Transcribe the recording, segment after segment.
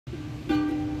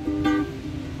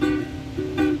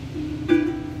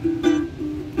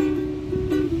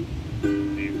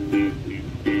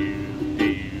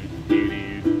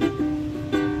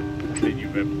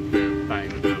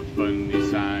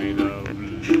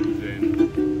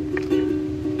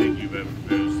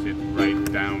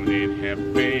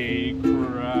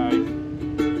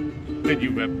Did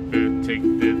you ever take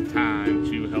the time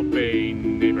to help a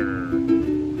neighbor?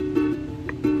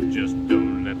 Just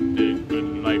don't let the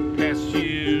good life pass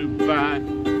you by.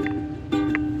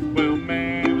 Well,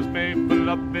 man was made for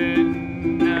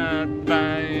loving, not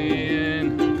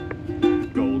buying.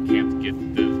 Gold can't get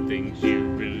the things you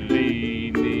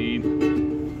really need.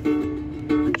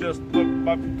 Just look,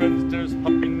 my friends, there's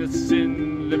happiness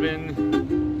in living.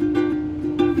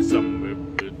 Somewhere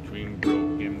between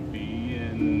broke and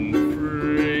being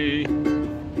free.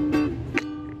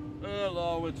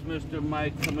 Hello, it's Mr.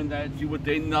 Mike coming at you with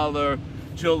another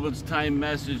Children's Time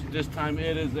message. This time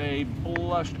it is a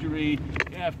blustery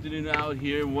afternoon out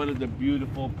here in one of the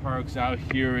beautiful parks out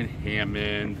here in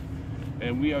Hammond.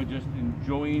 And we are just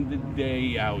enjoying the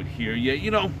day out here. Yeah,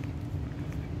 you know,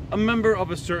 a member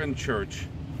of a certain church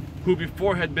who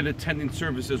before had been attending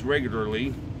services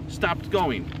regularly stopped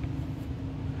going.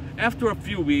 After a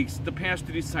few weeks, the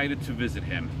pastor decided to visit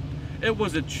him. It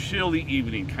was a chilly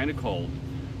evening, kind of cold.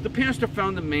 The pastor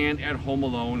found the man at home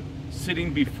alone,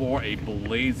 sitting before a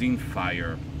blazing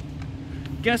fire.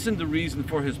 Guessing the reason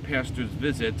for his pastor's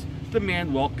visit, the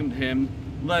man welcomed him,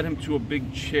 led him to a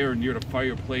big chair near the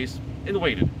fireplace, and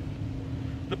waited.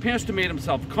 The pastor made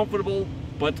himself comfortable,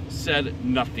 but said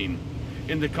nothing.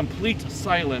 In the complete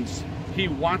silence, he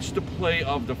watched the play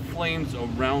of the flames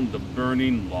around the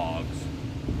burning logs.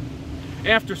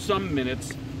 After some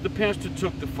minutes, the pastor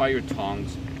took the fire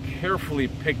tongs, carefully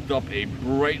picked up a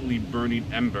brightly burning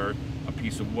ember, a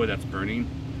piece of wood that's burning,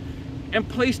 and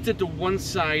placed it to one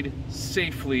side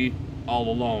safely all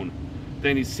alone.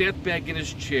 Then he sat back in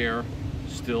his chair,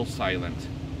 still silent.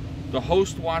 The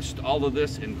host watched all of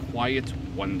this in quiet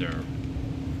wonder.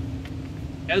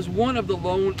 As one of the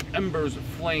lone ember's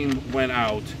flame went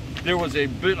out, there was a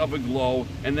bit of a glow,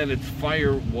 and then its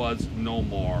fire was no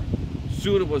more.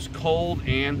 Soon it was cold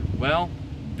and, well,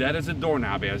 dead as a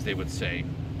doorknob, as they would say.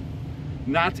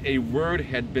 Not a word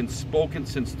had been spoken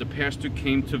since the pastor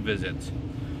came to visit.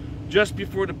 Just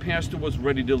before the pastor was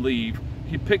ready to leave,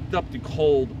 he picked up the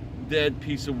cold, dead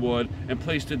piece of wood and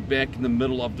placed it back in the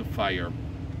middle of the fire.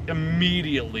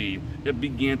 Immediately, it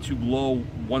began to glow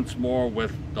once more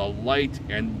with the light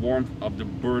and warmth of the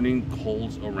burning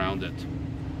coals around it.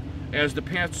 As the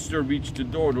pastor reached the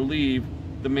door to leave,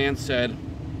 the man said,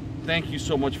 "Thank you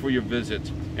so much for your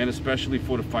visit, and especially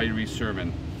for the fiery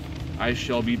sermon. I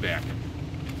shall be back."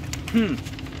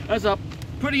 That's a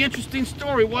pretty interesting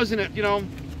story, wasn't it? You know,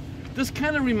 this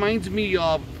kind of reminds me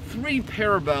of three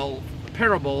parables,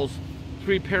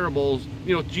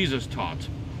 you know, Jesus taught.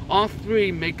 All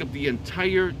three make up the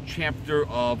entire chapter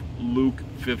of Luke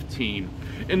 15.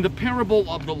 In the parable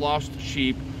of the lost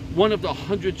sheep, one of the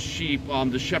 100 sheep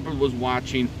the shepherd was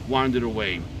watching wandered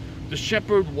away. The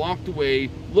shepherd walked away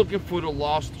looking for the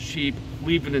lost sheep,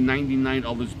 leaving the 99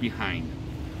 others behind.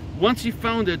 Once he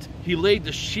found it, he laid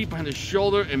the sheep on his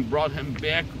shoulder and brought him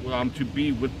back to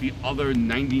be with the other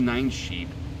 99 sheep.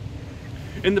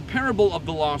 In the parable of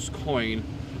the lost coin,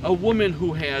 a woman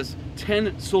who has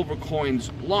 10 silver coins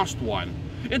lost one.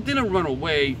 It didn't run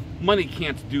away. Money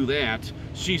can't do that.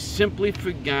 She simply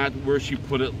forgot where she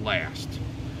put it last.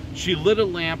 She lit a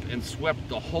lamp and swept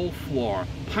the whole floor,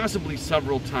 possibly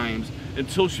several times,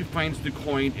 until she finds the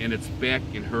coin and it's back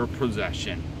in her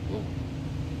possession.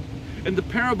 In the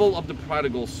parable of the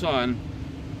prodigal son,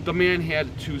 the man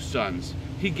had 2 sons.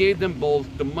 He gave them both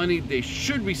the money they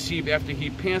should receive after he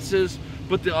passes,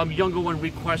 but the younger one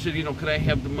requested, you know, could I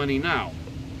have the money now?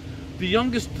 The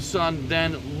youngest son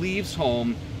then leaves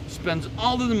home, spends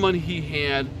all of the money he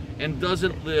had, and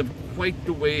doesn't live quite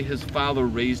the way his father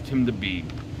raised him to be.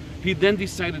 He then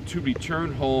decided to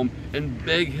return home and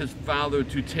beg his father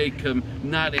to take him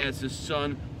not as his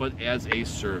son, but as a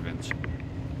servant.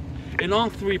 In all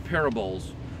three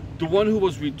parables, the one who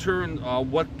was returned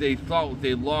what they thought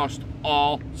they lost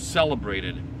all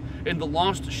celebrated. In the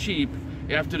lost sheep,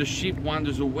 after the sheep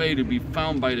wanders away to be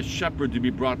found by the shepherd to be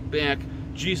brought back,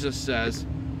 Jesus says,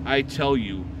 "I tell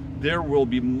you, there will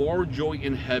be more joy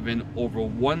in heaven over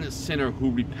one sinner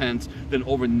who repents than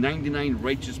over 99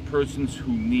 righteous persons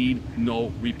who need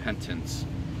no repentance."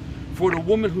 For the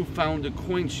woman who found the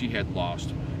coin she had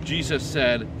lost, Jesus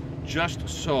said, "Just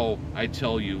so, I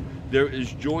tell you, there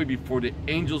is joy before the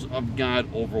angels of God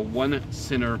over one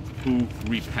sinner who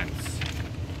repents."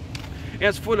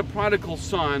 As for the prodigal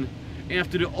son,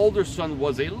 after the older son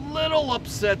was a little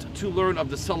upset to learn of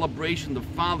the celebration the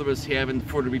father is having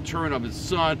for the return of his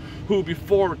son, who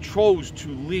before chose to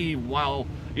leave while,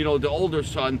 you know, the older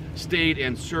son stayed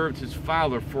and served his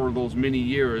father for those many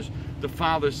years, the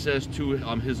father says to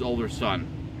his older son,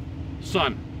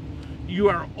 "Son, you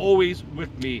are always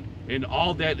with me, and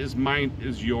all that is mine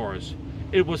is yours.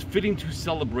 It was fitting to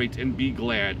celebrate and be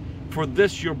glad, for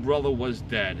this your brother was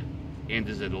dead, and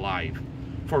is alive.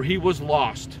 For he was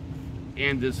lost,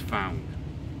 and is found.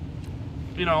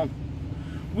 You know,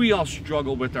 we all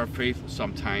struggle with our faith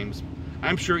sometimes.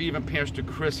 I'm sure even Pastor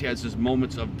Chris has his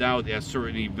moments of doubt as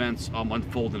certain events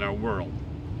unfold in our world.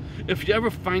 If you ever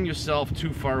find yourself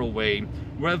too far away,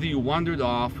 whether you wandered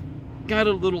off, got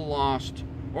a little lost,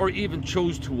 or even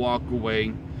chose to walk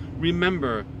away,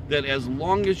 remember that as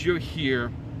long as you're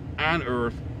here on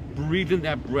earth, breathing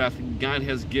that breath God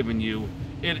has given you,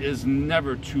 it is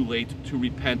never too late to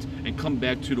repent and come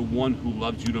back to the one who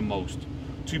loves you the most,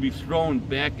 to be thrown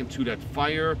back into that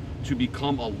fire, to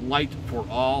become a light for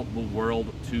all the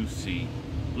world to see.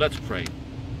 Let's pray.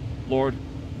 Lord,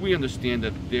 we understand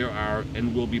that there are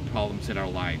and will be problems in our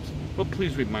lives, but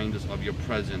please remind us of your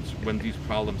presence when these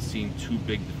problems seem too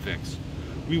big to fix.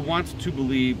 We want to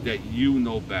believe that you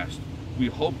know best. We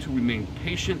hope to remain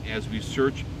patient as we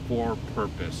search for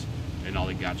purpose. And all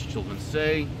of God's children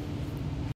say,